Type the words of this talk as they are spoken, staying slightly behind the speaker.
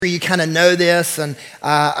You kind of know this, and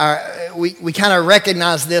we kind of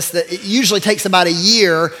recognize this, that it usually takes about a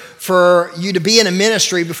year for you to be in a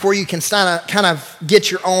ministry before you can kind of get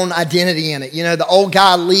your own identity in it. You know, the old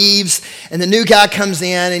guy leaves and the new guy comes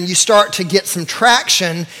in, and you start to get some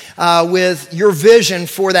traction with your vision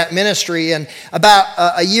for that ministry. And about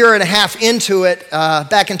a year and a half into it,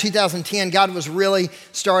 back in 2010, God was really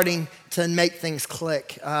starting to make things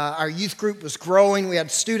click. Our youth group was growing. We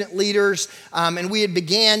had student leaders, and we had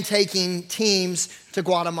began taking teams to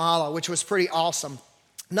Guatemala, which was pretty awesome.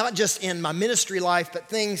 Not just in my ministry life, but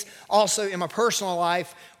things also in my personal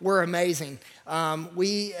life were amazing.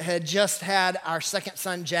 We had just had our second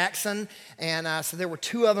son, Jackson, and so there were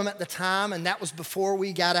two of them at the time, and that was before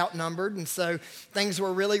we got outnumbered, and so things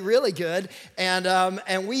were really, really good.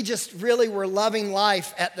 And we just really were loving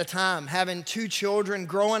life at the time, having two children,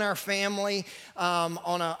 growing our family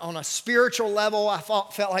on a spiritual level. I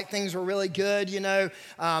felt like things were really good. You know,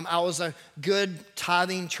 I was a good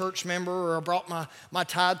tithing church member, or I brought my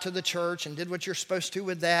tithe to the church and did what you're supposed to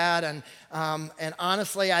with that. And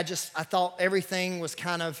honestly, I thought everything was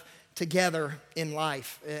kind of together in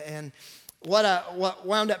life. And what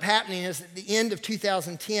wound up happening is at the end of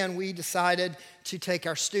 2010, we decided to take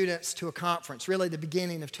our students to a conference, really the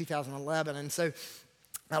beginning of 2011. And so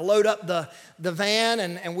I load up the van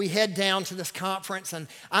and we head down to this conference, and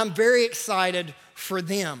I'm very excited for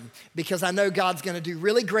them because I know God's going to do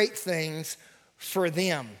really great things for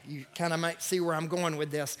them. You kind of might see where I'm going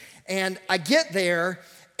with this. And I get there,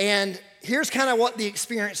 and here's kind of what the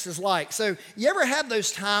experience is like. So you ever have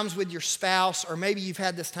those times with your spouse, or maybe you've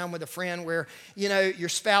had this time with a friend where, you know, your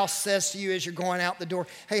spouse says to you as you're going out the door,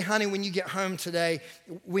 "Hey, honey, when you get home today,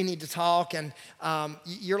 we need to talk." And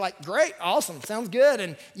you're like, "Great, awesome, sounds good."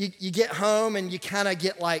 And you get home and you kind of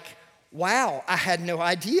get like, "Wow, I had no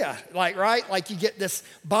idea." Like, right? Like you get this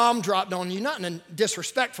bomb dropped on you, not in a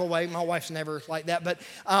disrespectful way. My wife's never like that. But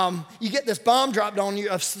you get this bomb dropped on you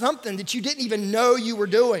of something that you didn't even know you were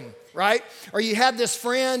doing, right? Or you have this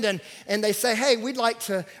friend and they say, "Hey,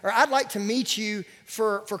 I'd like to meet you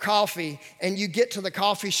for coffee." And you get to the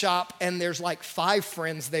coffee shop and there's like 5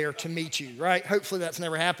 friends there to meet you, right? Hopefully that's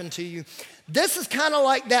never happened to you. This is kind of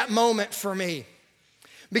like that moment for me.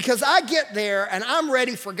 Because I get there and I'm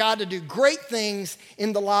ready for God to do great things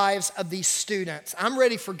in the lives of these students. I'm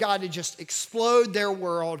ready for God to just explode their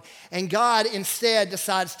world, and God instead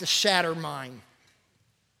decides to shatter mine.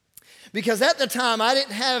 Because at the time, I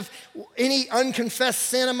didn't have any unconfessed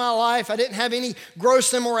sin in my life. I didn't have any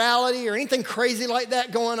gross immorality or anything crazy like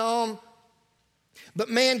that going on. But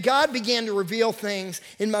man, God began to reveal things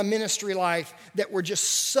in my ministry life that were just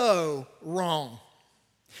so wrong.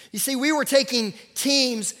 You see, we were taking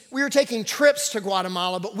trips to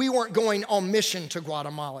Guatemala, but we weren't going on mission to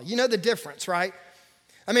Guatemala. You know the difference, right?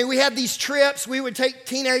 I mean, we had these trips. We would take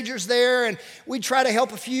teenagers there, and we'd try to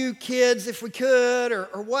help a few kids if we could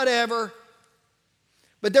or whatever.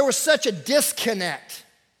 But there was such a disconnect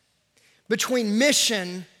between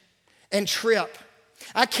mission and trip.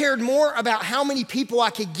 I cared more about how many people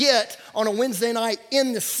I could get on a Wednesday night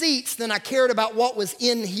in the seats than I cared about what was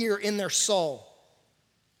in here in their soul.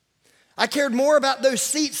 I cared more about those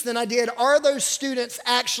seats than I did, are those students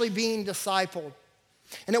actually being discipled?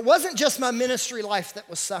 And it wasn't just my ministry life that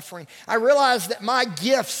was suffering. I realized that my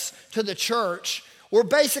gifts to the church were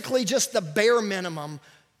basically just the bare minimum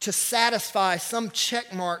to satisfy some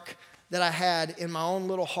check mark that I had in my own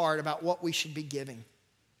little heart about what we should be giving.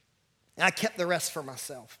 And I kept the rest for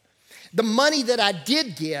myself. The money that I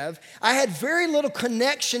did give, I had very little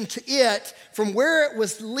connection to it from where it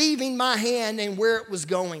was leaving my hand and where it was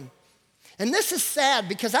going. And this is sad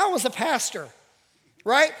because I was a pastor,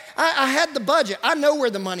 right? I had the budget. I know where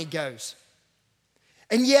the money goes.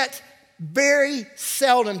 And yet, very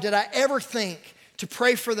seldom did I ever think to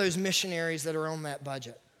pray for those missionaries that are on that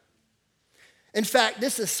budget. In fact,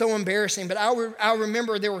 this is so embarrassing, but I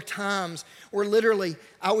remember there were times where literally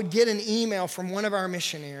I would get an email from one of our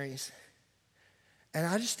missionaries, and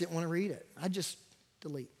I just didn't want to read it. I'd just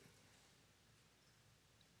delete.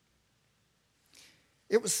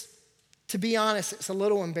 To be honest, it's a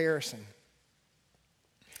little embarrassing.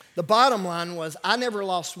 The bottom line was I never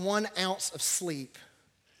lost 1 ounce of sleep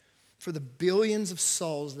for the billions of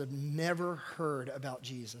souls that have never heard about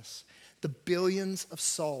Jesus. The billions of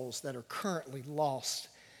souls that are currently lost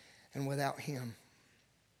and without him.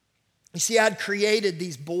 You see, I'd created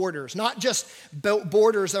these borders, not just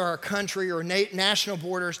borders of our country or national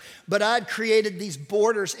borders, but I'd created these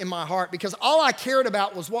borders in my heart because all I cared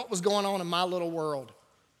about was what was going on in my little world.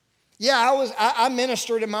 Yeah, I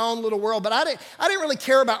ministered in my own little world, but I didn't really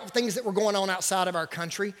care about things that were going on outside of our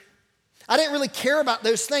country. I didn't really care about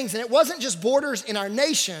those things. And it wasn't just borders in our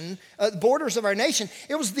nation, borders of our nation.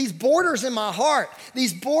 It was these borders in my heart,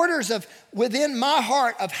 these borders of within my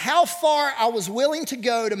heart of how far I was willing to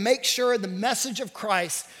go to make sure the message of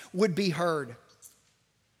Christ would be heard.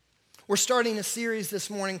 We're starting a series this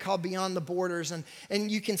morning called Beyond the Borders,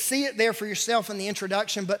 and you can see it there for yourself in the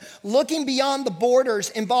introduction, but looking beyond the borders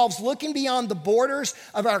involves looking beyond the borders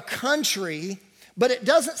of our country, but it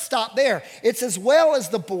doesn't stop there. It's as well as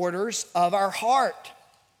the borders of our heart.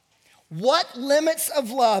 What limits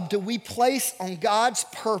of love do we place on God's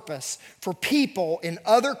purpose for people in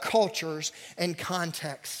other cultures and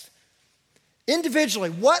contexts?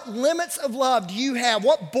 Individually, what limits of love do you have?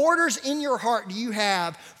 What borders in your heart do you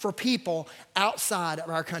have for people outside of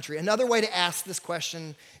our country? Another way to ask this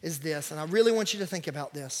question is this, and I really want you to think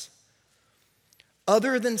about this.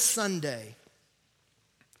 Other than Sunday,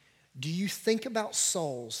 do you think about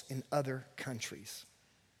souls in other countries?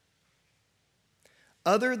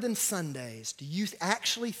 Other than Sundays, do you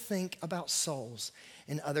actually think about souls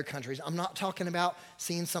in other countries? I'm not talking about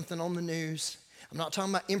seeing something on the news. I'm not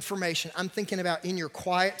talking about information. I'm thinking about in your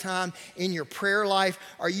quiet time, in your prayer life.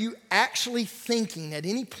 Are you actually thinking at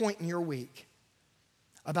any point in your week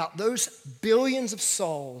about those billions of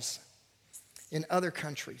souls in other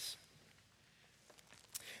countries?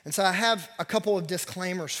 And so I have a couple of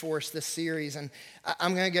disclaimers for us this series, and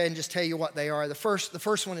I'm going to go ahead and just tell you what they are. The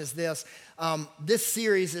first one is this. This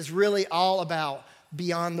series is really all about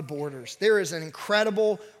beyond the borders. There is an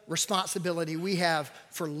incredible responsibility we have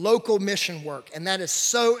for local mission work, and that is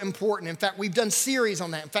so important. In fact, we've done series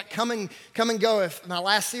on that. In fact, Come and Go, if my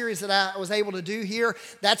last series that I was able to do here,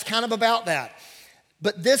 that's kind of about that.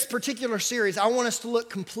 But this particular series, I want us to look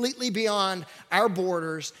completely beyond our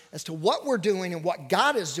borders as to what we're doing and what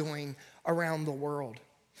God is doing around the world.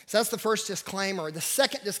 So that's the first disclaimer. The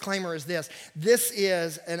second disclaimer is this. This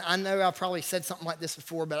is, and I know I've probably said something like this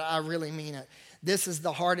before, but I really mean it. This is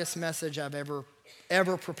the hardest message I've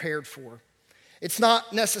ever prepared for. It's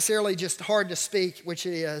not necessarily just hard to speak, which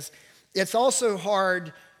it is. It's also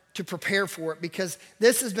hard to prepare for it because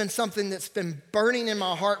this has been something that's been burning in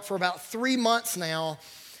my heart for about 3 months now,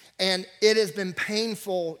 and it has been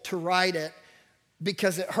painful to write it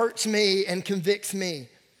because it hurts me and convicts me.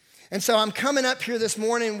 And so I'm coming up here this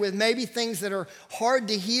morning with maybe things that are hard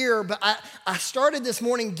to hear, but I started this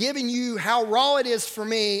morning giving you how raw it is for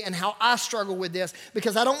me and how I struggle with this,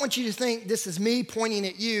 because I don't want you to think this is me pointing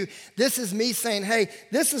at you. This is me saying, hey,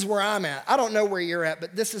 this is where I'm at. I don't know where you're at,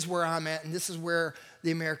 but this is where I'm at, and this is where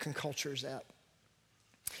the American culture is at.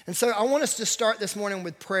 And so I want us to start this morning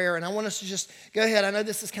with prayer, and I want us to just go ahead. I know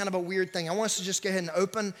this is kind of a weird thing. I want us to just go ahead and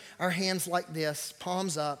open our hands like this,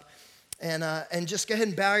 palms up, and just go ahead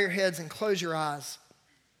and bow your heads and close your eyes.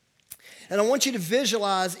 And I want you to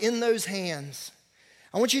visualize in those hands,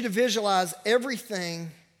 I want you to visualize everything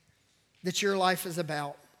that your life is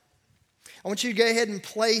about. I want you to go ahead and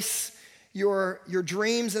place your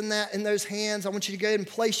dreams in those hands. I want you to go ahead and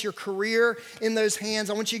place your career in those hands.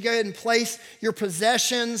 I want you to go ahead and place your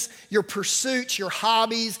possessions, your pursuits, your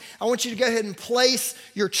hobbies. I want you to go ahead and place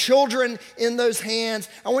your children in those hands.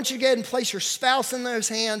 I want you to go ahead and place your spouse in those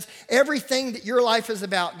hands. Everything that your life is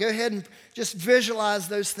about, go ahead and just visualize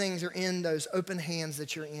those things are in those open hands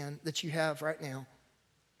that you're in, that you have right now.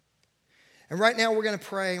 And right now we're going to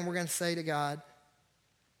pray and we're going to say to God,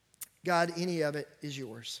 God, any of it is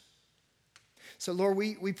yours. So, Lord,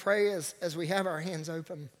 we pray as we have our hands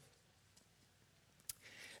open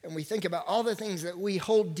and we think about all the things that we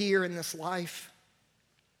hold dear in this life.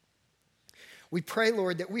 We pray,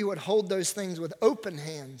 Lord, that we would hold those things with open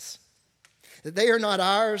hands, that they are not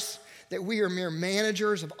ours, that we are mere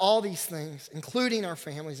managers of all these things, including our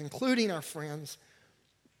families, including our friends.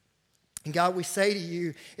 And God, we say to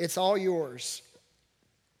you, it's all yours.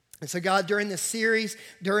 And so, God, during this series,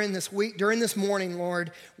 during this week, during this morning,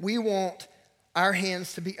 Lord, we want our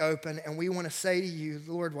hands to be open, and we want to say to you,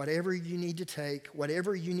 Lord, whatever you need to take,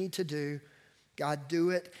 whatever you need to do, God,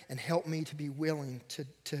 do it and help me to be willing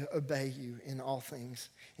to obey you in all things.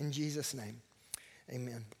 In Jesus' name,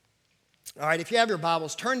 amen. All right, if you have your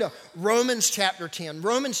Bibles, turn to Romans chapter 10.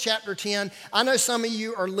 Romans chapter 10, I know some of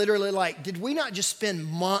you are literally like, did we not just spend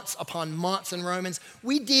months upon months in Romans?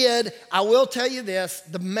 We did. I will tell you this,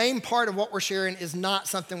 the main part of what we're sharing is not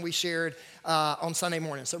something we shared on Sunday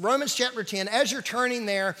morning. So Romans chapter 10, as you're turning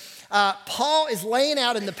there, Paul is laying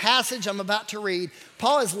out in the passage I'm about to read,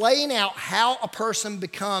 Paul is laying out how a person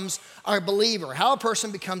becomes a believer, how a person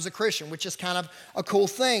becomes a Christian, which is kind of a cool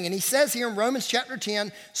thing. And he says here in Romans chapter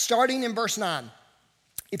 10, starting in verse 9,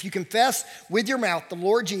 if you confess with your mouth the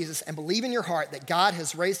Lord Jesus and believe in your heart that God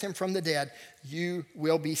has raised him from the dead, you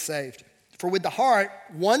will be saved. For with the heart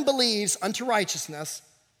one believes unto righteousness,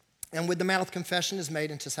 and with the mouth confession is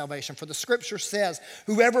made unto salvation. For the scripture says,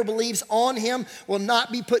 whoever believes on him will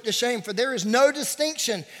not be put to shame. For there is no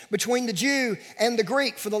distinction between the Jew and the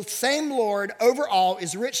Greek. For the same Lord over all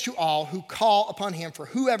is rich to all who call upon him. For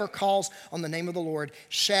whoever calls on the name of the Lord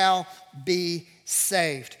shall be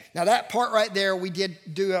saved. Now that part right there, we did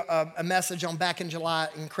do a message on back in July,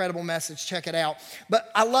 incredible message, check it out.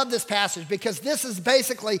 But I love this passage because this is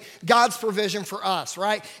basically God's provision for us,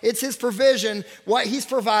 right? It's his provision, what he's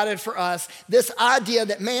provided for us, this idea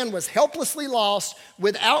that man was helplessly lost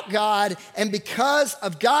without God, and because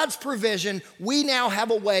of God's provision, we now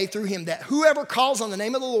have a way through him that whoever calls on the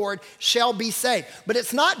name of the Lord shall be saved. But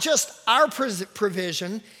it's not just our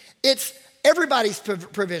provision, it's everybody's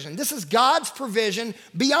provision. This is God's provision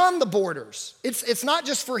beyond the borders. It's not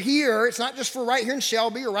just for here. It's not just for right here in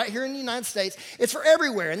Shelby or right here in the United States. It's for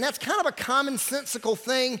everywhere. And that's kind of a commonsensical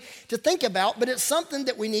thing to think about, but it's something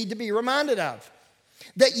that we need to be reminded of.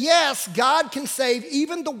 That yes, God can save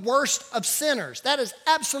even the worst of sinners. That is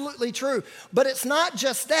absolutely true. But it's not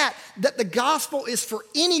just that the gospel is for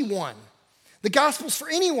anyone. The gospel's for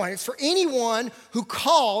anyone. It's for anyone who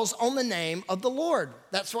calls on the name of the Lord.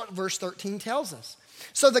 That's what verse 13 tells us.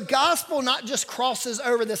 So the gospel not just crosses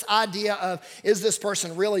over this idea of, is this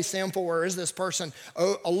person really sinful or is this person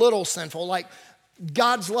a little sinful? Like,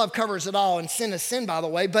 God's love covers it all, and sin is sin, by the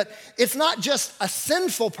way, but it's not just a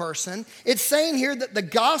sinful person. It's saying here that the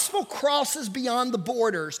gospel crosses beyond the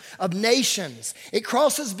borders of nations. It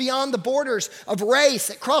crosses beyond the borders of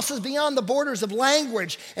race. It crosses beyond the borders of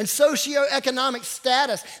language and socioeconomic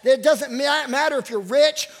status. That it doesn't matter if you're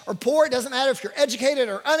rich or poor. It doesn't matter if you're educated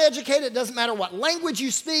or uneducated. It doesn't matter what language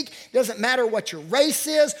you speak. It doesn't matter what your race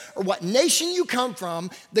is or what nation you come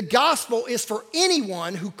from. The gospel is for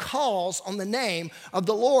anyone who calls on the name of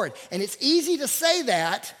the Lord. And it's easy to say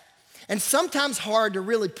that, and sometimes hard to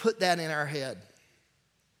really put that in our head.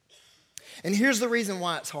 And here's the reason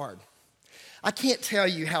why it's hard. I can't tell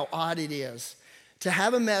you how odd it is to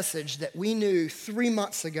have a message that we knew 3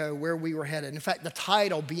 months ago where we were headed. In fact, the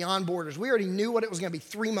title, Beyond Borders, we already knew what it was going to be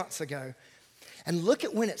 3 months ago. And look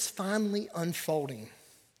at when it's finally unfolding.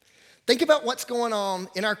 Think about what's going on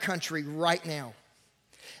in our country right now.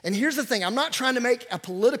 And here's the thing, I'm not trying to make a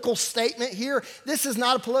political statement here. This is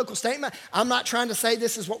not a political statement. I'm not trying to say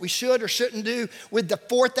this is what we should or shouldn't do with the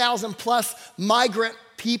 4,000 plus migrant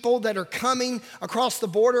people that are coming across the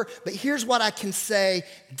border. But here's what I can say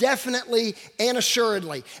definitely and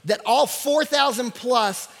assuredly, that all 4,000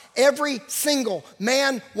 plus, every single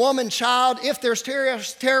man, woman, child, if there's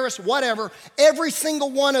terrorists, whatever, every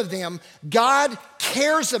single one of them, God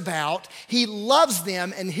cares about, he loves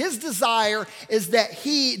them, and his desire is that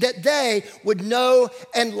they would know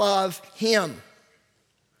and love him.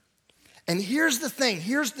 And here's the thing,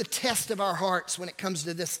 here's the test of our hearts when it comes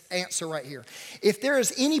to this answer right here. If there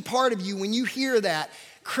is any part of you, when you hear that,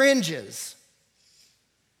 cringes,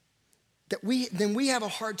 then we have a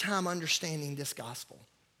hard time understanding this gospel.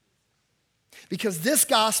 Because this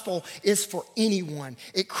gospel is for anyone.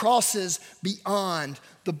 It crosses beyond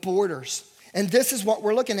the borders. And this is what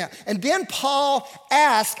we're looking at. And then Paul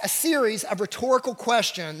asked a series of rhetorical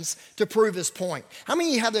questions to prove his point. How many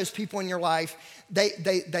of you have those people in your life?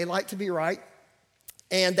 They like to be right,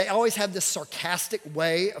 and they always have this sarcastic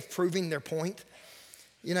way of proving their point.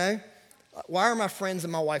 You know? Why are my friends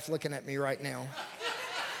and my wife looking at me right now?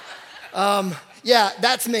 Yeah,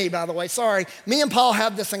 that's me, by the way. Sorry. Me and Paul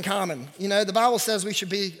have this in common. You know, the Bible says we should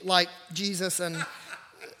be like Jesus, and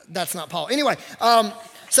that's not Paul. Anyway,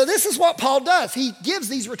 so this is what Paul does. He gives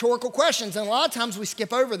these rhetorical questions, and a lot of times we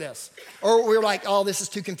skip over this. Or we're like, oh, this is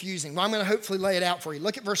too confusing. Well, I'm going to hopefully lay it out for you.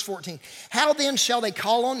 Look at verse 14. How then shall they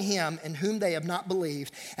call on him in whom they have not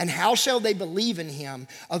believed? And how shall they believe in him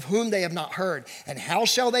of whom they have not heard? And how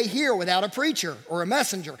shall they hear without a preacher or a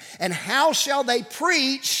messenger? And how shall they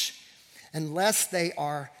preach unless they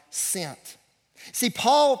are sent? See,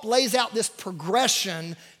 Paul lays out this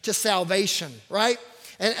progression to salvation, right?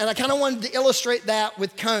 And I kind of wanted to illustrate that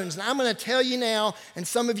with cones. And I'm going to tell you now, and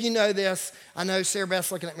some of you know this. I know Sarah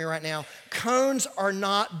Beth's looking at me right now. Cones are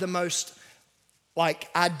not the most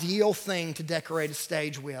ideal thing to decorate a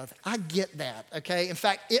stage with. I get that, okay? In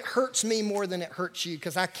fact, it hurts me more than it hurts you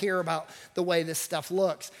because I care about the way this stuff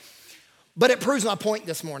looks. But it proves my point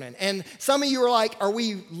this morning. And some of you are like, are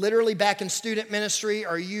we literally back in student ministry?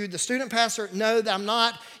 Are you the student pastor? No, I'm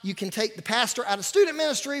not. You can take the pastor out of student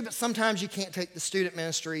ministry, but sometimes you can't take the student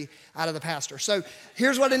ministry out of the pastor. So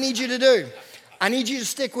here's what I need you to do. I need you to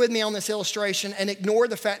stick with me on this illustration and ignore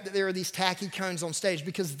the fact that there are these tacky cones on stage,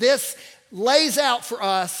 because this lays out for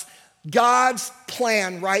us God's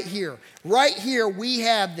plan right here. Right here we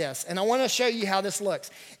have this, and I want to show you how this looks.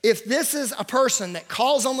 If this is a person that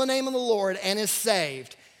calls on the name of the Lord and is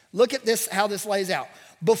saved, look at this, how this lays out.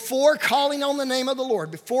 Before calling on the name of the Lord,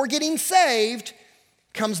 before getting saved,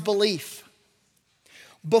 comes belief.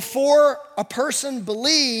 Before a person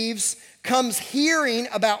believes, comes hearing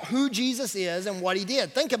about who Jesus is and what he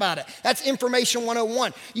did. Think about it. That's information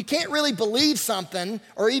 101. You can't really believe something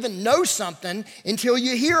or even know something until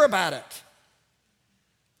you hear about it.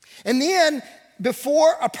 And then,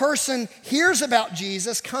 before a person hears about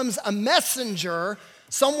Jesus, comes a messenger,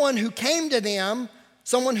 someone who came to them,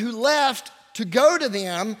 someone who left to go to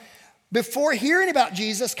them. Before hearing about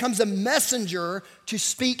Jesus comes a messenger to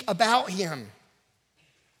speak about him.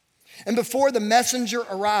 And before the messenger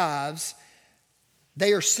arrives,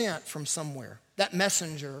 they are sent from somewhere. That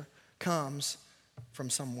messenger comes from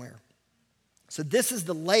somewhere. So this is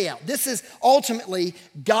the layout. This is ultimately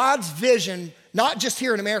God's vision, not just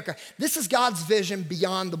here in America. This is God's vision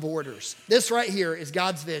beyond the borders. This right here is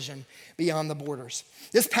God's vision beyond the borders.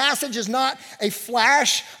 This passage is not a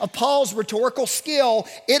flash of Paul's rhetorical skill.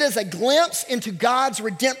 It is a glimpse into God's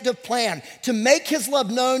redemptive plan to make his love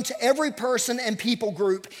known to every person and people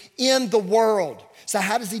group in the world. So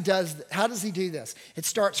how does he do this? It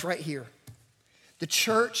starts right here. The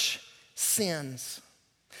church sins.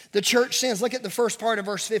 The church sins. Look at the first part of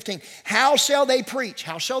verse 15. How shall they preach?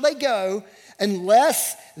 How shall they go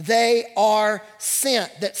unless they are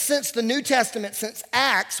sent? That since the New Testament, since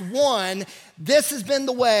Acts 1, this has been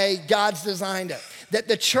the way God's designed it. That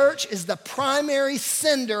the church is the primary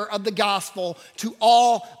sender of the gospel to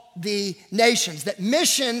all the nations. That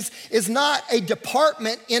missions is not a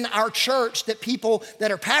department in our church that people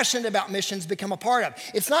that are passionate about missions become a part of.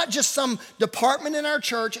 It's not just some department in our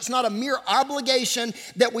church. It's not a mere obligation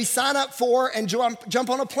that we sign up for and jump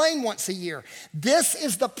on a plane once a year. This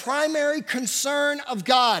is the primary concern of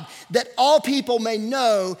God, that all people may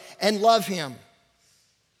know and love him.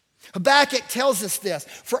 Habakkuk tells us this,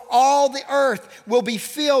 for all the earth will be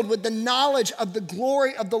filled with the knowledge of the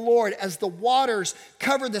glory of the Lord as the waters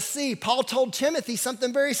cover the sea. Paul told Timothy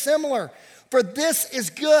something very similar. For this is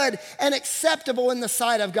good and acceptable in the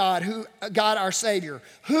sight of God, God our Savior,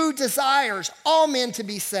 who desires all men to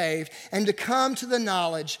be saved and to come to the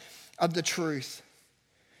knowledge of the truth.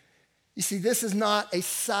 You see, this is not a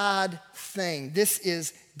side thing. This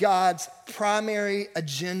is God's primary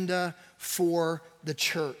agenda for the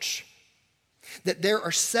church. That there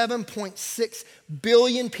are 7.6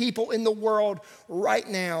 billion people in the world right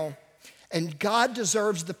now, and God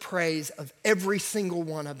deserves the praise of every single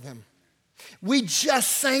one of them. We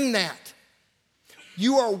just sang that.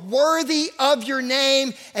 You are worthy of your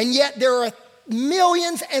name, and yet there are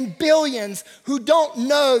millions and billions who don't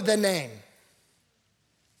know the name.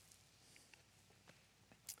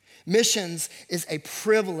 Missions is a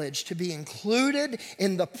privilege to be included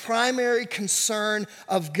in the primary concern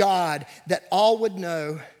of God, that all would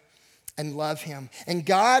know and love him. And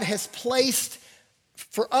God has placed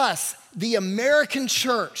for us, the American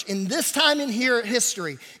church, in this time in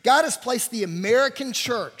history, God has placed the American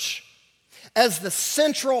church as the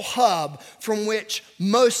central hub from which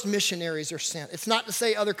most missionaries are sent. It's not to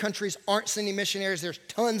say other countries aren't sending missionaries. There's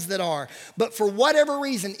tons that are. But for whatever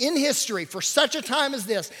reason, in history, for such a time as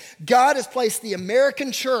this, God has placed the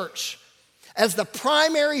American church as the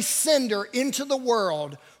primary sender into the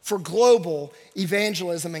world for global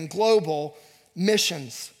evangelism and global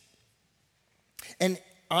missions. And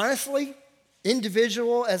honestly,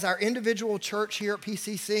 as our individual church here at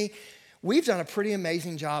PCC, we've done a pretty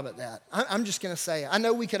amazing job at that. I'm just going to say it. I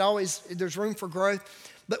know there's room for growth,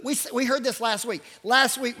 but we heard this last week.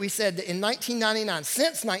 Last week we said that in 1999,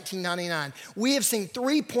 since 1999, we have seen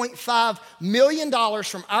 $3.5 million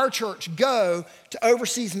from our church go to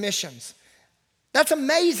overseas missions. That's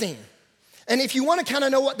amazing. And if you want to kind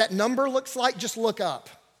of know what that number looks like, just look up.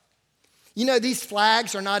 You know, these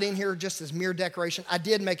flags are not in here just as mere decoration. I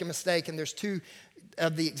did make a mistake, and there's two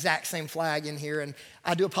of the exact same flag in here, and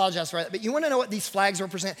I do apologize for that. But you want to know what these flags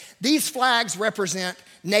represent? These flags represent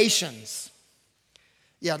nations.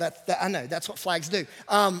 Yeah, I know, that's what flags do.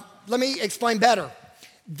 Let me explain better.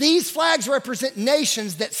 These flags represent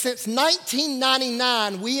nations that since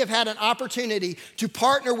 1999, we have had an opportunity to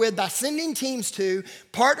partner with by sending teams to,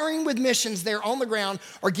 partnering with missions there on the ground,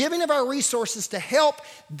 or giving of our resources to help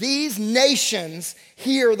these nations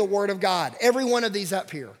hear the word of God. Every one of these up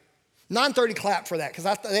here. 930 clap for that,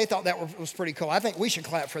 because they thought that was pretty cool. I think we should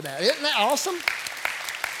clap for that. Isn't that awesome?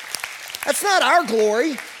 That's not our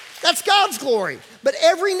glory. That's God's glory. But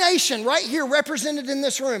every nation right here represented in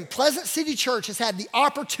this room, Pleasant City Church has had the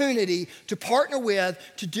opportunity to partner with,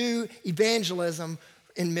 to do evangelism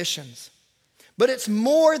in missions. But it's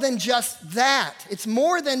more than just that. It's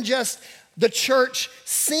more than just the church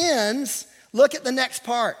sins. Look at the next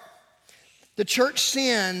part. The church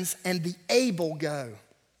sins and the able go.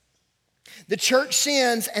 The church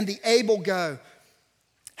sins and the able go.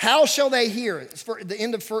 How shall they hear? It's for the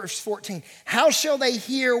end of verse 14. How shall they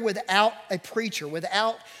hear without a preacher,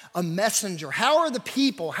 without a messenger? How are the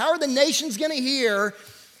people, how are the nations going to hear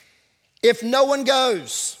if no one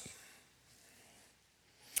goes?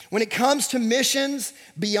 When it comes to missions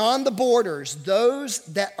beyond the borders, those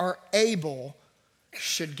that are able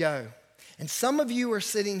should go. And some of you are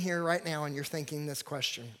sitting here right now and you're thinking this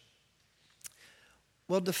question.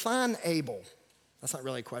 Well, define able. That's not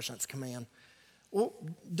really a question, that's a command. Well,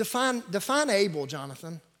 define able,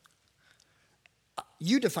 Jonathan.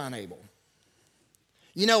 You define able.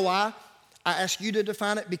 You know why I ask you to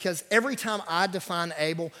define it? Because every time I define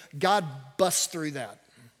able, God busts through that.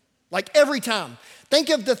 Like every time. Think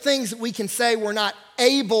of the things that we can say we're not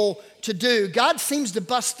able to do. God seems to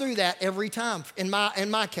bust through that every time in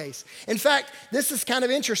my case. In fact, this is kind of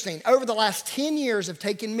interesting. Over the last 10 years of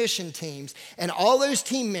taking mission teams and all those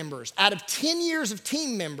team members, out of 10 years of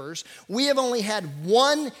team members, we have only had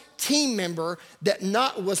one team member that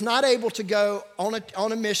was not able to go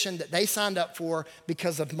on a mission that they signed up for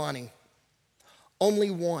because of money.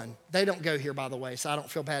 Only one. They don't go here, by the way, so I don't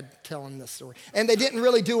feel bad telling this story. And they didn't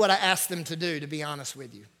really do what I asked them to do, to be honest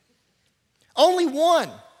with you. Only one.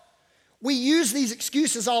 We use these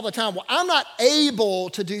excuses all the time. Well, I'm not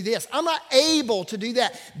able to do this. I'm not able to do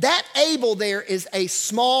that. That able there is a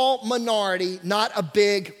small minority, not a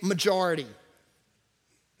big majority.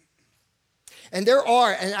 And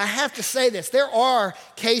and I have to say this, there are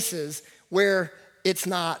cases where it's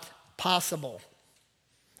not possible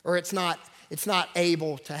or it's not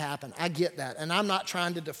able to happen. I get that. And I'm not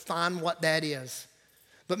trying to define what that is.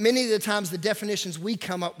 But many of the times the definitions we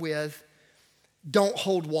come up with don't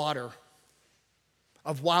hold water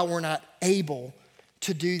of why we're not able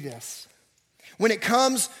to do this. When it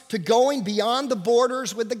comes to going beyond the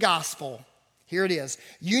borders with the gospel, here it is.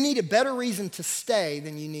 You need a better reason to stay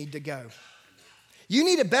than you need to go. You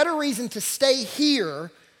need a better reason to stay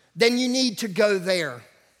here than you need to go there.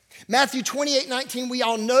 Matthew 28:19, we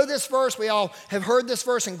all know this verse. We all have heard this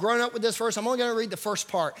verse and grown up with this verse. I'm only going to read the first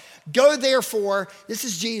part. Go therefore, this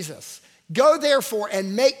is Jesus. Go therefore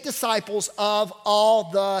and make disciples of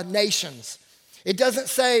all the nations. It doesn't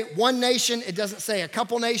say one nation. It doesn't say a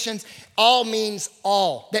couple nations. All means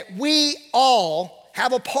all. That we all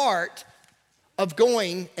have a part of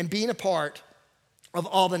going and being a part of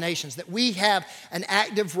all the nations. That we have an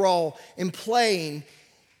active role in playing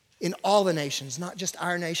in all the nations, not just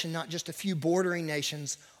our nation, not just a few bordering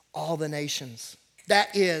nations, all the nations.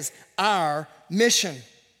 That is our mission.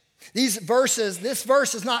 This verse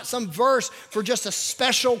is not some verse for just a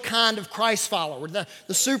special kind of Christ follower,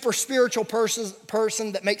 the super spiritual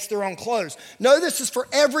person that makes their own clothes. No, this is for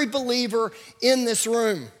every believer in this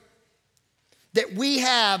room. That we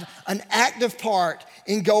have an active part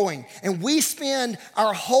in going. And we spend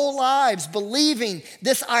our whole lives believing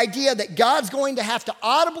this idea that God's going to have to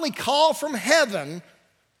audibly call from heaven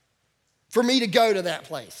for me to go to that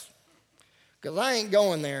place. Because I ain't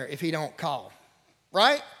going there if he don't call,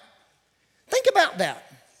 right? Think about that.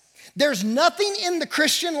 There's nothing in the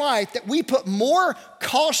Christian life that we put more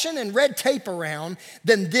caution and red tape around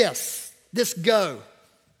than this go.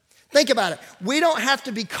 Think about it. We don't have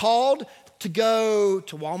to be called to go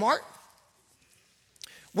to Walmart.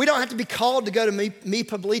 We don't have to be called to go to Mi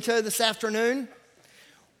Pueblito this afternoon.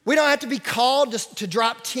 We don't have to be called to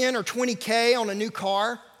drop 10 or 20K on a new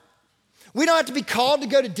car. We don't have to be called to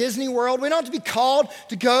go to Disney World. We don't have to be called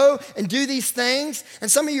to go and do these things. And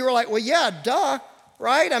some of you are like, well, yeah, duh,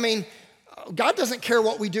 right? I mean, God doesn't care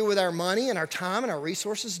what we do with our money and our time and our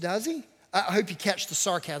resources, does he? I hope you catch the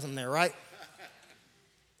sarcasm there, right?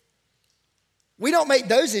 We don't make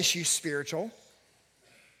those issues spiritual.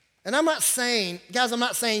 And I'm not saying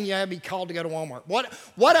you have to be called to go to Walmart.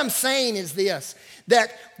 What I'm saying is this,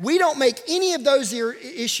 that we don't make any of those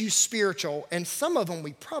issues spiritual, and some of them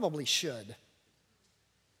we probably should.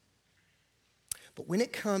 But when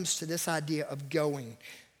it comes to this idea of going,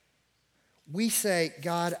 we say,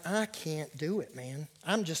 God, I can't do it, man.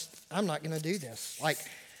 I'm not going to do this. Like,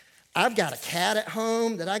 I've got a cat at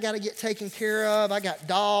home that I got to get taken care of. I got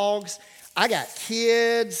dogs. I got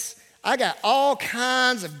kids. I got all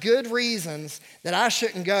kinds of good reasons that I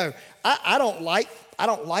shouldn't go. I don't like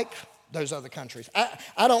those other countries.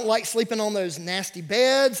 I don't like sleeping on those nasty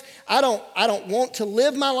beds. I don't want to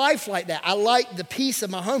live my life like that. I like the peace of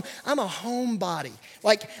my home. I'm a homebody.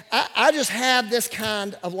 Like I just have this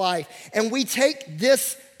kind of life. And we take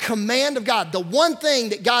this command of God, the one thing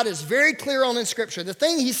that God is very clear on in Scripture, the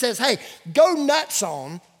thing he says, hey, go nuts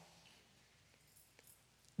on,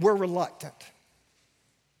 we're reluctant.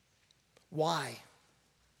 Why?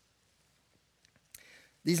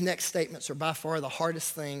 These next statements are by far the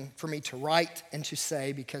hardest thing for me to write and to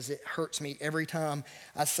say because it hurts me every time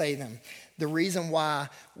I say them. The reason why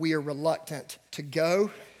we are reluctant to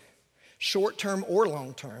go, short-term or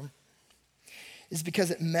long-term, is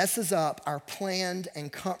because it messes up our planned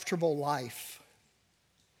and comfortable life.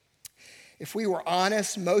 If we were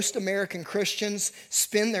honest, most American Christians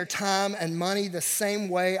spend their time and money the same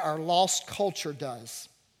way our lost culture does.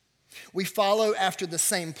 We follow after the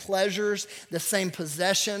same pleasures, the same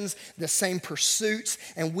possessions, the same pursuits,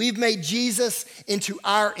 and we've made Jesus into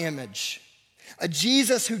our image. A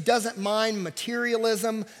Jesus who doesn't mind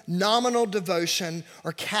materialism, nominal devotion,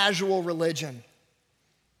 or casual religion.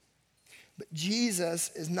 But Jesus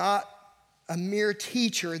is not a mere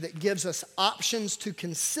teacher that gives us options to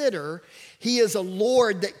consider. He is a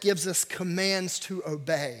Lord that gives us commands to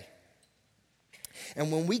obey.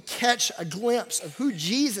 And when we catch a glimpse of who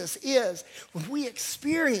Jesus is, when we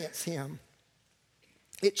experience him,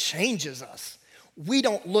 it changes us. We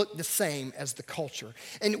don't look the same as the culture.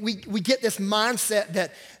 And we get this mindset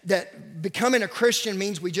that becoming a Christian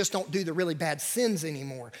means we just don't do the really bad sins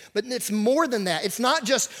anymore. But it's more than that. It's not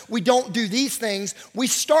just we don't do these things. We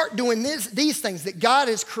start doing these things that God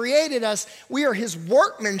has created us. We are his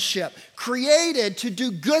workmanship, created to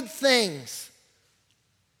do good things.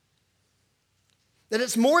 That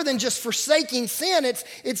it's more than just forsaking sin.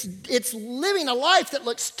 It's living a life that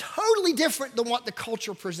looks totally different than what the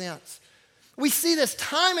culture presents. We see this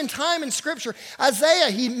time and time in Scripture.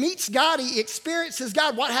 Isaiah, he meets God, he experiences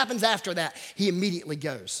God. What happens after that? He immediately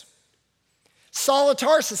goes. Saul of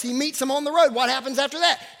Tarsus, he meets him on the road. What happens after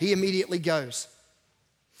that? He immediately goes.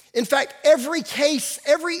 In fact, every case,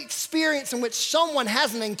 every experience in which someone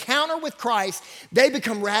has an encounter with Christ, they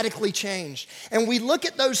become radically changed. And we look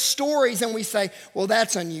at those stories and we say, well,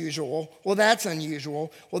 that's unusual. Well, that's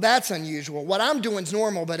unusual. Well, that's unusual. What I'm doing is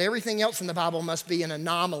normal, but everything else in the Bible must be an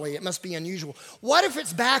anomaly. It must be unusual. What if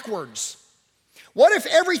it's backwards? What if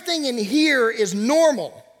everything in here is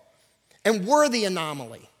normal and we're the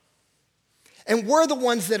anomaly? And we're the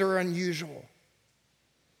ones that are unusual?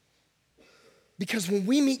 Because when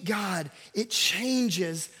we meet God, it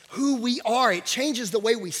changes who we are. It changes the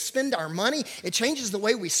way we spend our money. It changes the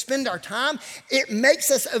way we spend our time. It makes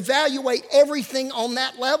us evaluate everything on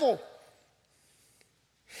that level.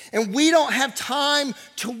 And we don't have time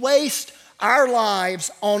to waste our lives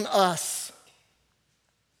on us.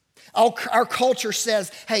 Our culture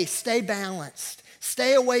says, hey, stay balanced.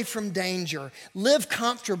 Stay away from danger. Live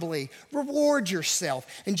comfortably. Reward yourself.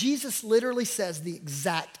 And Jesus literally says the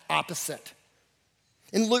exact opposite.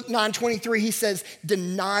 In Luke 9:23, he says,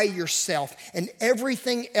 deny yourself and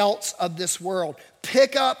everything else of this world.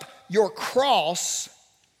 Pick up your cross,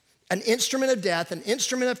 an instrument of death, an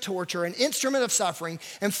instrument of torture, an instrument of suffering,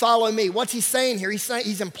 and follow me. What's he saying here?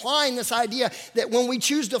 He's implying this idea that when we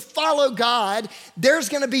choose to follow God, there's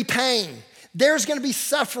going to be pain. There's going to be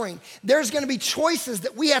suffering. There's going to be choices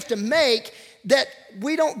that we have to make that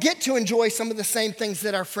we don't get to enjoy some of the same things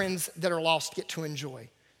that our friends that are lost get to enjoy.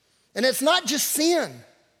 And it's not just sin.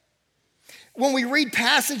 When we read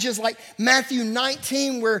passages like Matthew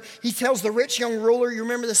 19, where he tells the rich young ruler, you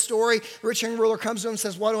remember the story? The rich young ruler comes to him and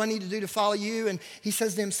says, what do I need to do to follow you? And he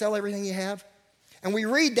says to him, sell everything you have. And we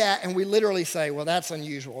read that and we literally say, well, that's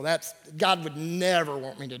unusual. God would never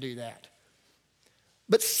want me to do that.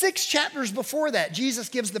 But 6 chapters before that, Jesus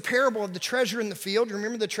gives the parable of the treasure in the field. You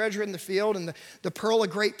remember the treasure in the field and the pearl of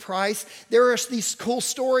great price? There are these cool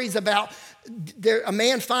stories about a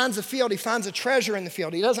man finds a field, he finds a treasure in the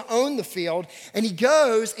field. He doesn't own the field, and he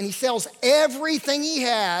goes and he sells everything he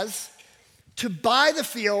has to buy the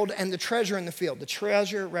field and the treasure in the field. The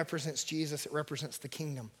treasure represents Jesus, it represents the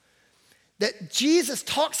kingdom. That Jesus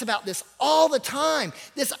talks about this all the time.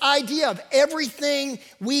 This idea of everything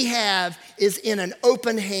we have is in an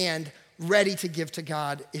open hand, ready to give to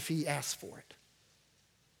God if he asks for it.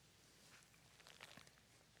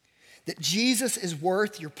 That Jesus is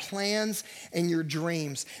worth your plans and your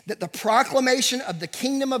dreams. That the proclamation of the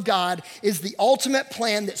kingdom of God is the ultimate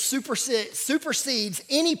plan that supersedes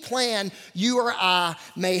any plan you or I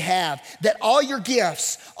may have. That all your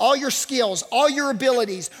gifts, all your skills, all your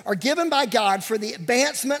abilities are given by God for the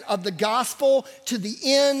advancement of the gospel to the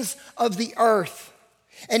ends of the earth.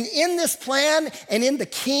 And in this plan and in the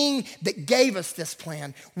King that gave us this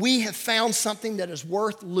plan, we have found something that is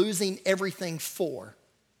worth losing everything for.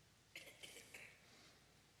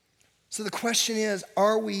 So the question is,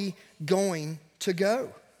 are we going to go?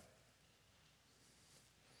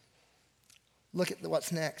 Look at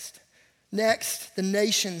what's next. Next, the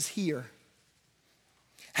nations hear.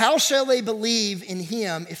 How shall they believe in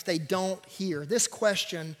him if they don't hear? This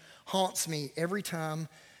question haunts me every time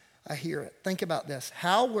I hear it. Think about this.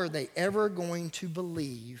 How were they ever going to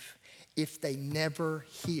believe if they never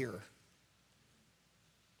hear?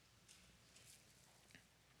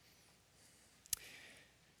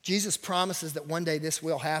 Jesus promises that one day this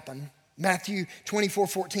will happen. Matthew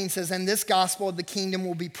 24:14 says, and this gospel of the kingdom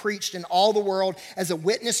will be preached in all the world as a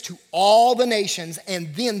witness to all the nations,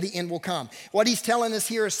 and then the end will come. What he's telling us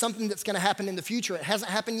here is something that's going to happen in the future. It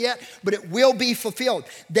hasn't happened yet, but it will be fulfilled.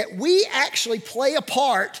 That we actually play a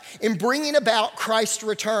part in bringing about Christ's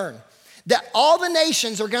return. That all the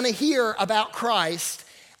nations are going to hear about Christ,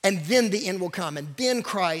 and then the end will come, and then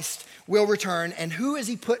Christ will return. And who has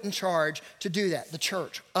he put in charge to do that? The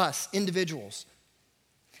church, us, individuals.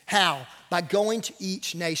 How? By going to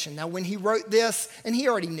each nation. Now, when he wrote this, and he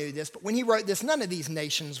already knew this, but when he wrote this, none of these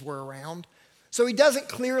nations were around. So he doesn't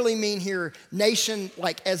clearly mean here nation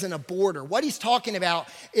like as in a border. What he's talking about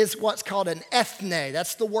is what's called an ethne.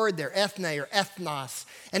 That's the word there, ethne or ethnos.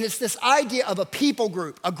 And it's this idea of a people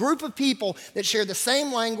group, a group of people that share the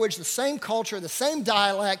same language, the same culture, the same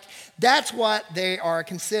dialect. That's what they are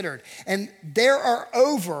considered. And there are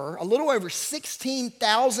a little over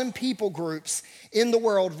 16,000 people groups in the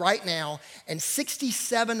world right now, and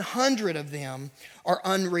 6,700 of them are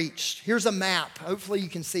unreached. Here's a map. Hopefully you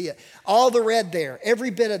can see it. All the red there,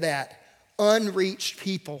 every bit of that, unreached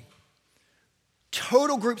people.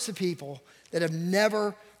 Total groups of people that have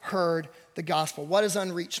never heard the gospel. What does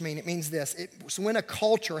unreached mean? It means this. It's when a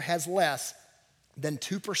culture has less than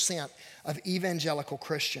 2% of evangelical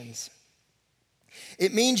Christians.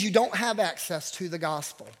 It means you don't have access to the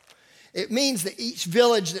gospel. It means that each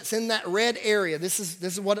village that's in that red area, this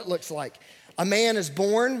is what it looks like. A man is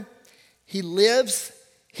born, he lives,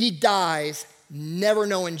 he dies, never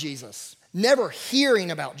knowing Jesus, never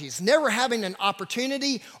hearing about Jesus, never having an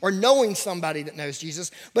opportunity or knowing somebody that knows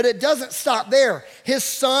Jesus. But it doesn't stop there. His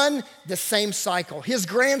son, the same cycle. His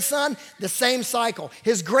grandson, the same cycle.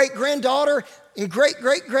 His great-granddaughter and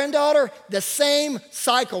great-great-granddaughter, the same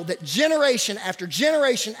cycle. That generation after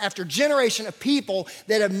generation after generation of people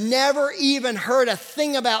that have never even heard a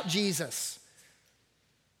thing about Jesus.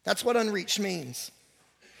 That's what unreached means.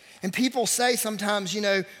 And people say sometimes,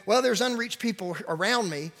 well, there's unreached people around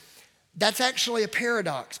me. That's actually a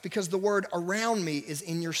paradox because the word around me is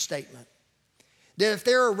in your statement. That if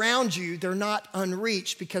they're around you, they're not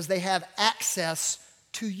unreached because they have access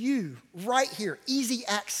to you right here, easy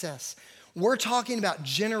access. We're talking about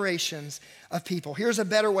generations of people. Here's a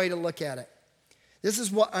better way to look at it. This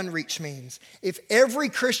is what unreached means. If every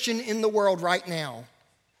Christian in the world right now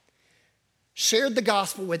shared the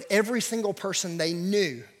gospel with every single person they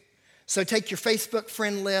knew. So take your Facebook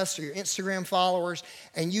friend list or your Instagram followers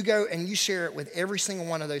and you go and you share it with every single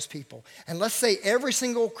one of those people. And let's say every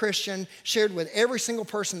single Christian shared with every single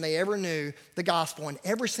person they ever knew the gospel and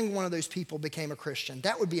every single one of those people became a Christian.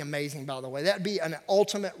 That would be amazing, by the way. That would be an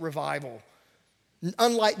ultimate revival,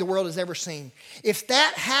 unlike the world has ever seen. If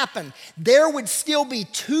that happened, there would still be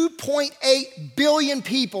 2.8 billion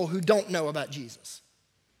people who don't know about Jesus.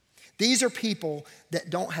 These are people that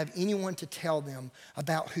don't have anyone to tell them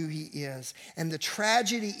about who he is. And the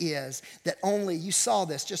tragedy is that you saw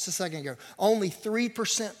this just a second ago, only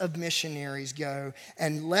 3% of missionaries go,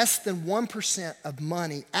 and less than 1% of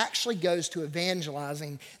money actually goes to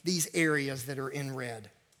evangelizing these areas that are in red.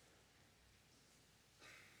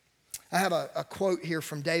 I have a quote here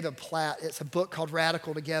from David Platt. It's a book called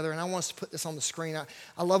Radical Together, and I want us to put this on the screen.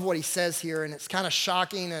 I love what he says here, and it's kind of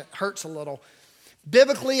shocking and it hurts a little.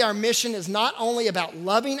 Biblically, our mission is not only about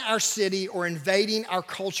loving our city or invading our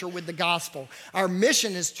culture with the gospel. Our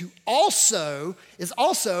mission is also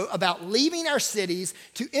about leaving our cities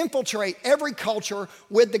to infiltrate every culture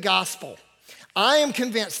with the gospel. I am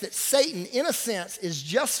convinced that Satan, in a sense, is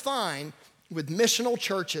just fine with missional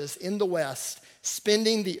churches in the West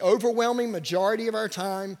spending the overwhelming majority of our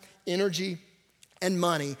time, energy, and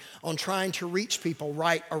money on trying to reach people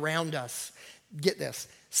right around us. Get this.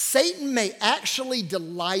 Satan may actually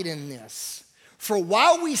delight in this. For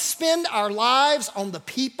while we spend our lives on the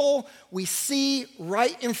people we see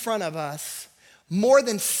right in front of us, more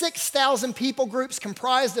than 6,000 people groups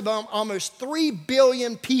comprised of almost 3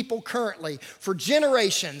 billion people currently for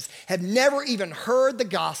generations have never even heard the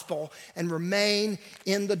gospel and remain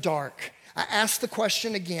in the dark. I ask the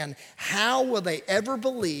question again, how will they ever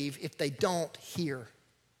believe if they don't hear?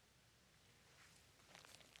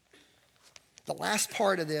 The last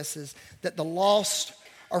part of this is that the lost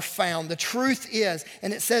are found. The truth is,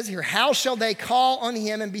 and it says here, how shall they call on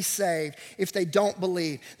him and be saved if they don't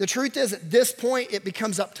believe? The truth is, at this point, it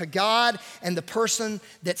becomes up to God and the person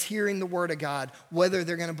that's hearing the word of God, whether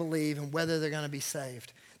they're going to believe and whether they're going to be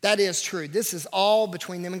saved. That is true. This is all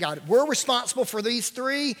between them and God. We're responsible for these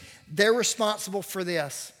three. They're responsible for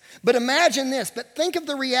this. But imagine this, but think of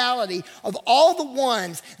the reality of all the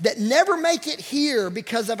ones that never make it here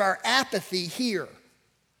because of our apathy here.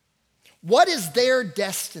 What is their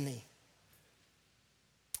destiny?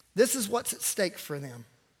 This is what's at stake for them.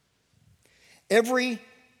 Every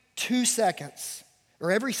 2 seconds,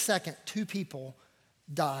 or every second, 2 people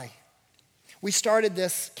die. We started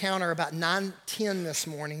this counter about 9:10 this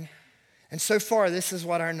morning, and so far this is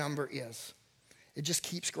what our number is. It just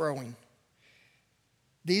keeps growing.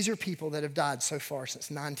 These are people that have died so far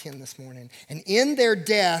since 9:10 this morning. And in their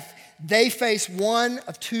death, they face one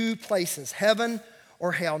of 2 places, heaven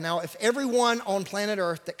or hell. Now, if everyone on planet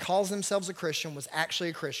Earth that calls themselves a Christian was actually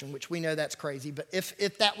a Christian, which we know that's crazy, but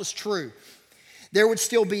if that was true, there would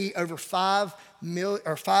still be over 5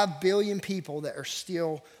 billion people that are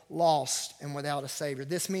still lost and without a Savior.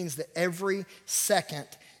 This means that every second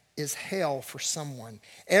is hell for someone.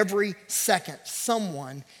 Every second,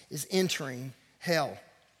 someone is entering hell.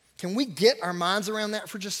 Can we get our minds around that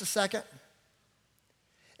for just a second?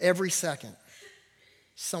 Every second,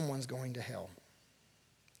 someone's going to hell.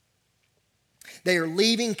 They are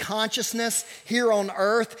leaving consciousness here on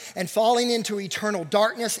earth and falling into eternal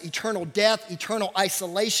darkness, eternal death, eternal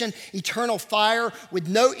isolation, eternal fire with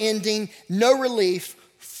no ending, no relief,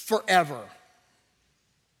 forever.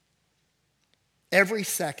 Every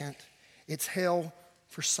second, it's hell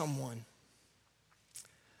for someone.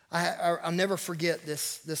 I'll never forget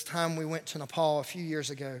this time we went to Nepal a few years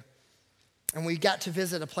ago. And we got to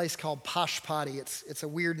visit a place called Pashupati. It's a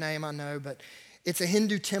weird name, I know, but it's a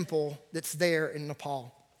Hindu temple that's there in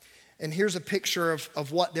Nepal. And here's a picture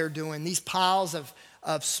of what they're doing. These piles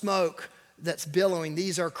of smoke that's billowing,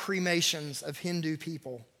 these are cremations of Hindu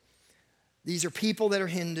people. These are people that are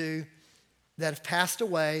Hindu that have passed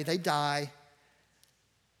away, they die,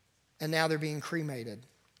 and now they're being cremated.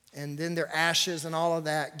 And then their ashes and all of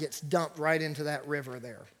that gets dumped right into that river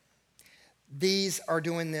there. These are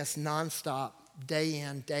doing this nonstop, day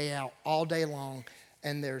in, day out, all day long.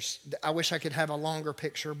 And I wish I could have a longer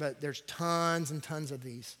picture, but there's tons and tons of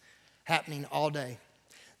these happening all day.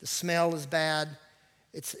 The smell is bad.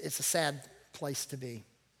 It's a sad place to be.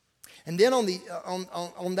 And then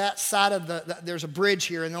on that side of there's a bridge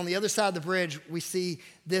here, and on the other side of the bridge, we see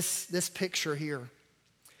this picture here.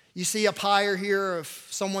 You see a pyre here of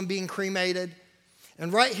someone being cremated.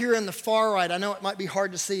 And right here in the far right, I know it might be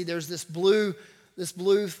hard to see, there's this blue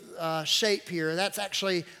shape here. That's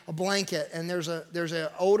actually a blanket, and there's an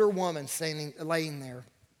older woman laying there.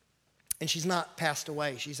 And she's not passed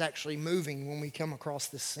away. She's actually moving when we come across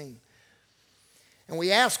this scene. And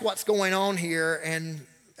we ask what's going on here, and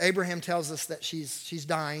Abraham tells us that she's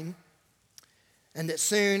dying. And that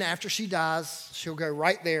soon after she dies, she'll go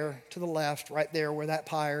right there to the left, right there where that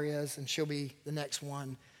pyre is, and she'll be the next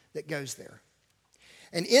one that goes there.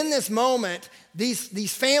 And in this moment,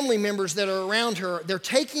 these family members that are around her, they're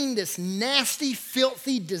taking this nasty,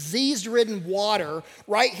 filthy, disease-ridden water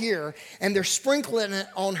right here, and they're sprinkling it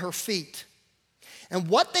on her feet. And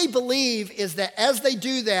what they believe is that as they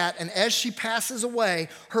do that, and as she passes away,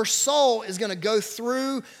 her soul is going to go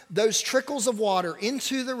through those trickles of water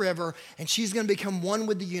into the river, and she's going to become one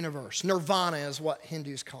with the universe. Nirvana is what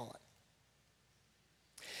Hindus call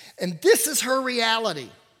it. And this is her reality.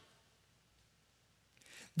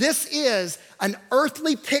 This is an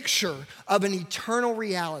earthly picture of an eternal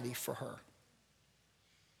reality for her.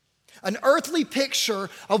 An earthly picture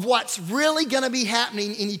of what's really going to be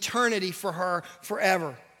happening in eternity for her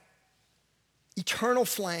forever. Eternal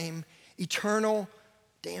flame, eternal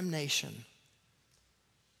damnation.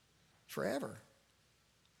 Forever.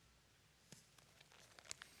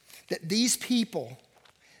 That these people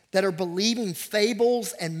that are believing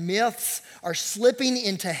fables and myths are slipping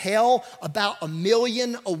into hell about 1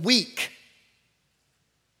 million a week.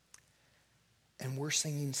 And we're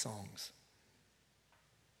singing songs.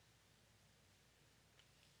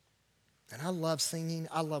 And I love singing,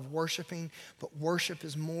 I love worshiping, but worship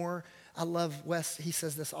is more. I love Wes, he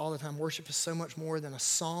says this all the time, worship is so much more than a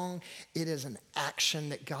song. It is an action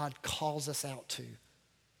that God calls us out to.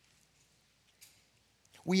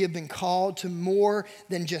 We have been called to more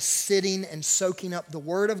than just sitting and soaking up the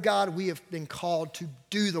Word of God. We have been called to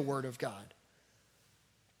do the Word of God.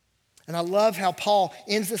 And I love how Paul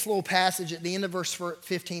ends this little passage at the end of verse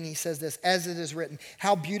 15. He says this, as it is written,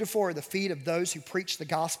 how beautiful are the feet of those who preach the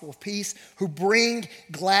gospel of peace, who bring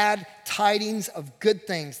glad tidings of good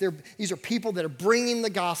things. These are people that are bringing the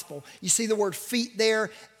gospel. You see the word feet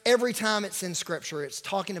there. Every time it's in Scripture, it's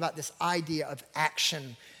talking about this idea of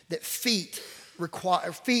action, that feet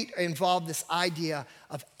involve this idea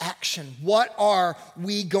of action. What are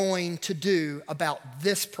we going to do about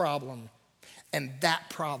this problem and that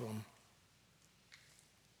problem?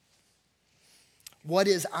 What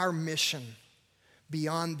is our mission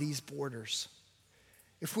beyond these borders?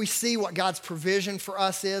 If we see what God's provision for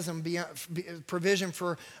us is and provision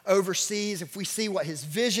for overseas, if we see what his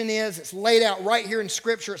vision is, it's laid out right here in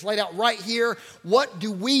Scripture, it's laid out right here, what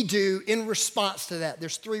do we do in response to that?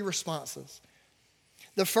 There's 3 responses.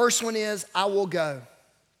 The first one is, I will go.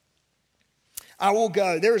 I will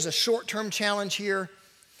go. There is a short-term challenge here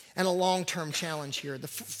and a long-term challenge here. The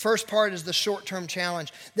first part is the short-term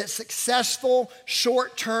challenge, that successful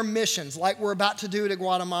short-term missions, like we're about to do to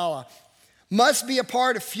Guatemala, must be a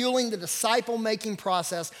part of fueling the disciple-making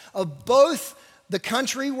process of both the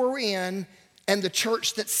country we're in and the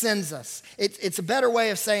church that sends us. It's a better way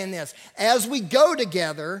of saying this. As we go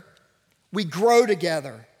together, we grow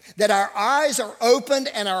together. That our eyes are opened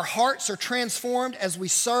and our hearts are transformed as we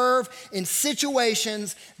serve in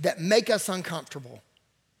situations that make us uncomfortable.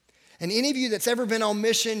 And any of you that's ever been on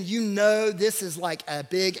mission, you know this is like a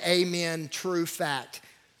big amen, true fact.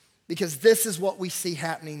 Because this is what we see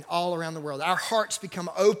happening all around the world. Our hearts become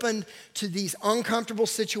open to these uncomfortable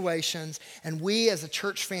situations, and we as a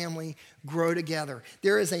church family grow together.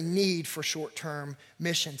 There is a need for short-term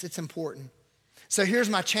missions. It's important. So here's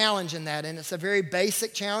my challenge in that, and it's a very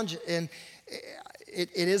basic challenge, and it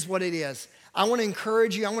is what it is. I want to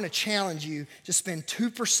encourage you, I want to challenge you to spend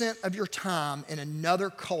 2% of your time in another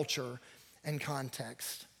culture and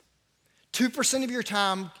context. 2% of your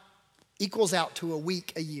time equals out to a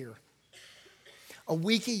week a year. A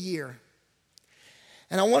week a year.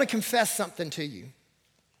 And I want to confess something to you.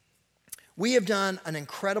 We have done an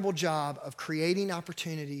incredible job of creating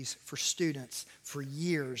opportunities for students for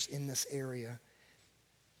years in this area.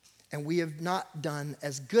 And we have not done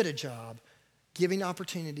as good a job giving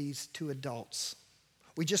opportunities to adults.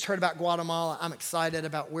 We just heard about Guatemala. I'm excited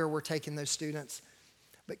about where we're taking those students.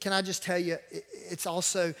 But can I just tell you, it's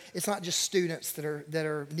not just students that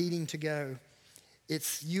are needing to go.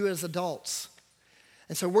 It's you as adults.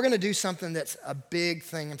 And so we're going to do something that's a big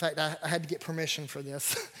thing. In fact, I had to get permission for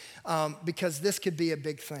this because this could be a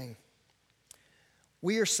big thing.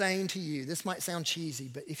 We are saying to you, this might sound cheesy,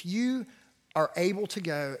 but if you are able to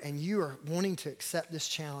go and you are wanting to accept this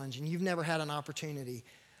challenge and you've never had an opportunity,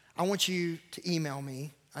 I want you to email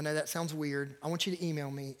me. I know that sounds weird. I want you to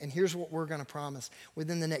email me, and here's what we're going to promise.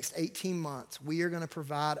 Within the next 18 months, we are going to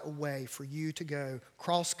provide a way for you to go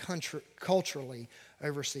cross-culturally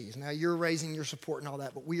overseas. Now, you're raising your support and all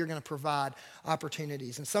that, but we are going to provide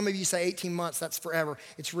opportunities. And some of you say 18 months, that's forever.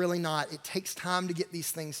 It's really not. It takes time to get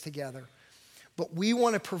these things together. But we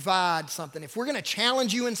want to provide something. If we're going to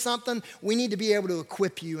challenge you in something, we need to be able to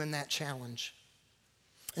equip you in that challenge.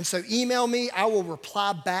 And so email me. I will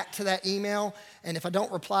reply back to that email. And if I don't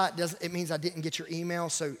reply, it means I didn't get your email.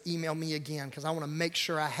 So email me again because I want to make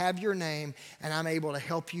sure I have your name and I'm able to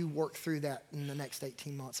help you work through that in the next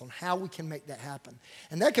 18 months on how we can make that happen.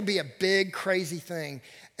 And that could be a big, crazy thing.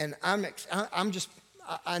 And I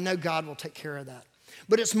know God will take care of that.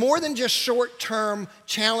 But it's more than just short-term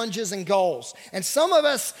challenges and goals. And some of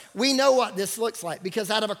us, we know what this looks like because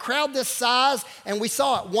out of a crowd this size, and we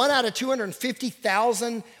saw it, 1 out of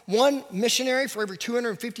 250,000, one missionary for every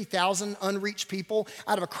 250,000 unreached people.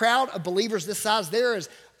 Out of a crowd of believers this size, there is,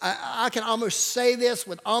 I can almost say this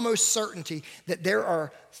with almost certainty, that there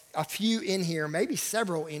are a few in here, maybe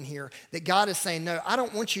several in here, that God is saying, no, I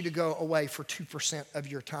don't want you to go away for 2% of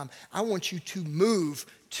your time. I want you to move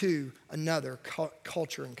to another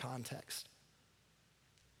culture and context.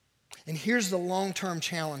 And here's the long-term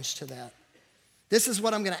challenge to that. This is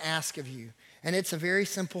what I'm going to ask of you, and it's a very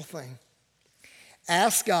simple thing.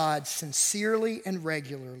 Ask God sincerely and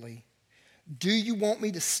regularly, do you want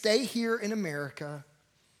me to stay here in America,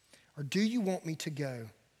 or do you want me to go?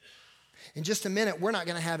 In just a minute, we're not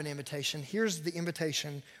going to have an invitation. Here's the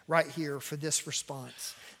invitation right here for this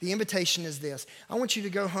response. The invitation is this. I want you to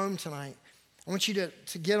go home tonight. I want you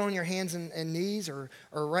to get on your hands and knees or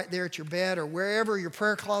right there at your bed or wherever your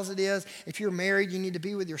prayer closet is. If you're married, you need to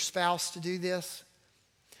be with your spouse to do this.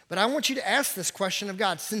 But I want you to ask this question of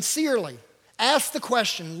God sincerely. Ask the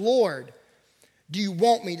question, Lord, do you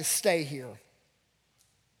want me to stay here?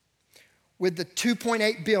 With the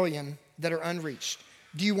 2.8 billion that are unreached,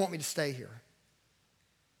 do you want me to stay here?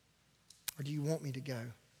 or do you want me to go?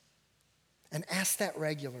 And ask that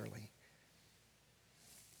regularly.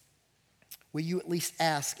 Will you at least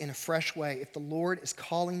ask in a fresh way if the Lord is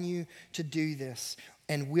calling you to do this?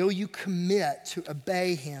 And will you commit to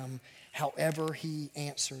obey him however he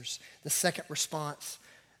answers? The second response,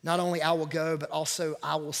 not only I will go, but also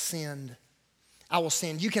I will send. I will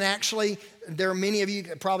send. You can actually, there are many of you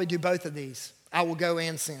that probably do both of these. I will go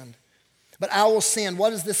and send. But I will send. What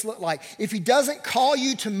does this look like? If he doesn't call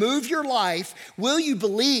you to move your life, will you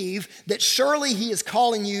believe that surely he is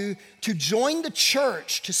calling you to join the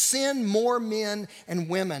church, to send more men and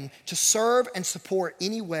women to serve and support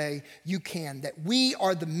any way you can? That we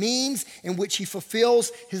are the means in which he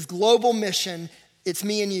fulfills his global mission. It's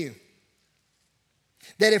me and you.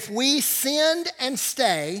 That if we send and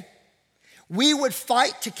stay, we would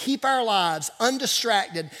fight to keep our lives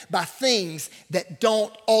undistracted by things that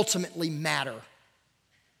don't ultimately matter.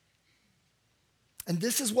 And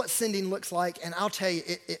this is what sending looks like, and I'll tell you,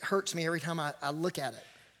 it hurts me every time I look at it.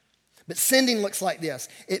 But sending looks like this.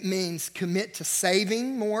 It means commit to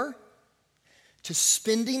saving more, to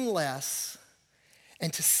spending less,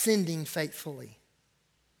 and to sending faithfully.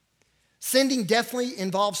 Sending definitely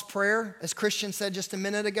involves prayer, as Christian said just a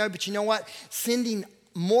minute ago, but you know what? Sending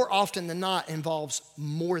more often than not involves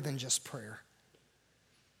more than just prayer.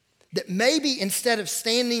 That maybe instead of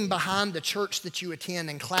standing behind the church that you attend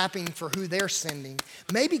and clapping for who they're sending,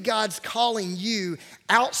 maybe God's calling you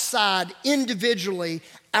outside individually,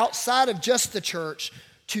 outside of just the church,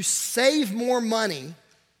 to save more money,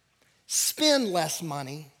 spend less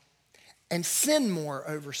money, and send more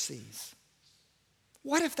overseas.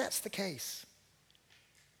 What if that's the case?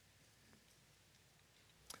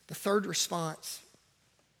 The third response,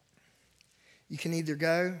 you can either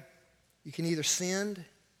go, you can either send,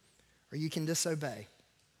 or you can disobey.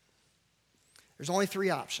 There's only three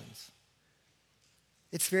options.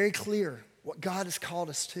 It's very clear what God has called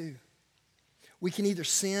us to. We can either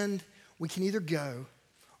send, we can either go,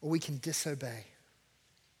 or we can disobey.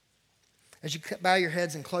 As you bow your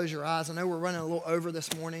heads and close your eyes, I know we're running a little over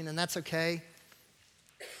this morning, and that's okay.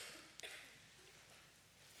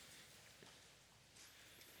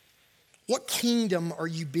 What kingdom are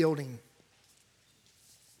you building?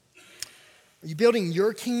 Are you building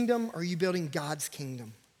your kingdom, or are you building God's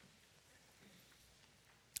kingdom?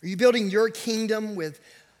 Are you building your kingdom with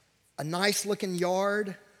a nice looking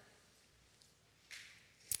yard,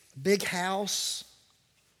 a big house,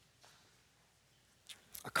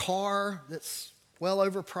 a car that's well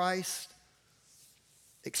overpriced,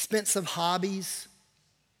 expensive hobbies?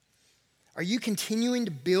 Are you continuing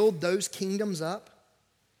to build those kingdoms up?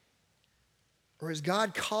 Or is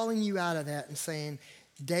God calling you out of that and saying,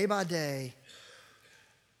 day by day,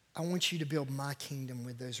 I want you to build my kingdom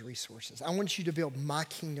with those resources. I want you to build my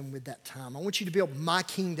kingdom with that time. I want you to build my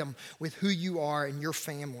kingdom with who you are and your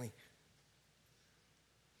family.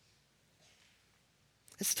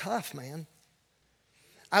 It's tough, man.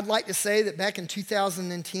 I'd like to say that back in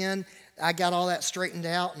 2010, I got all that straightened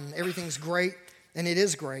out and everything's great, and it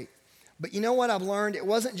is great. But you know what I've learned? It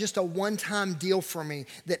wasn't just a one-time deal for me.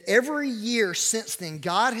 That every year since then,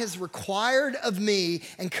 God has required of me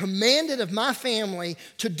and commanded of my family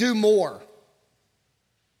to do more.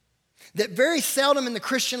 That very seldom in the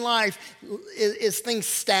Christian life is things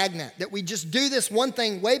stagnant. That we just do this one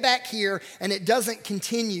thing way back here and it doesn't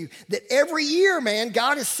continue. That every year, man,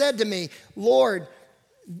 God has said to me,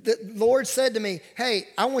 the Lord said to me, hey,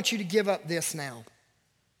 I want you to give up this now.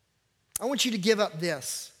 I want you to give up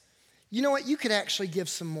this. You know what? You could actually give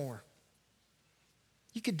some more.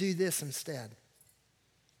 You could do this instead.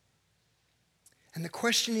 And the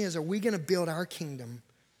question is, are we going to build our kingdom,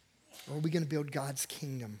 or are we going to build God's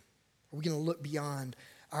kingdom? Are we going to look beyond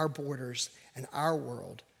our borders and our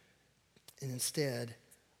world and instead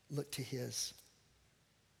look to his?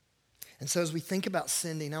 And so as we think about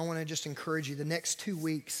sending, I want to just encourage you, the next 2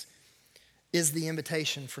 weeks is the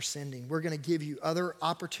invitation for sending. We're going to give you other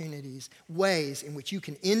opportunities, ways in which you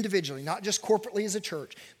can individually, not just corporately as a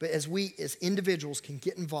church, but as we as individuals can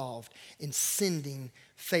get involved in sending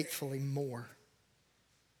faithfully more.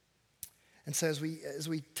 And so as we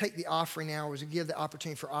take the offering now, as we give the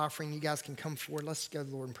opportunity for offering, you guys can come forward. Let's go to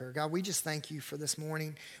the Lord in prayer. God, we just thank you for this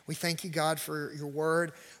morning. We thank you, God, for your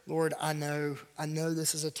word. Lord, I know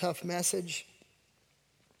this is a tough message.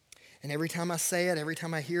 And every time I say it, every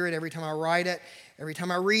time I hear it, every time I write it, every time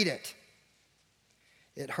I read it,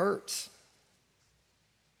 it hurts.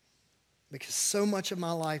 Because so much of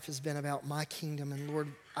my life has been about my kingdom. And Lord,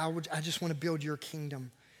 I just want to build your kingdom.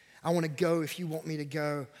 I want to go if you want me to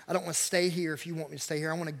go. I don't want to stay here if you want me to stay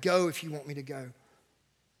here. I want to go if you want me to go.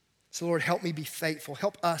 So Lord, help me be faithful.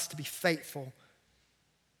 Help us to be faithful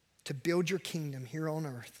to build your kingdom here on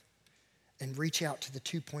earth and reach out to the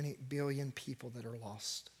 2.8 billion people that are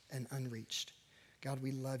lost and unreached. God,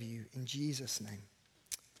 we love you. In Jesus' name,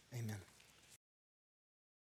 amen.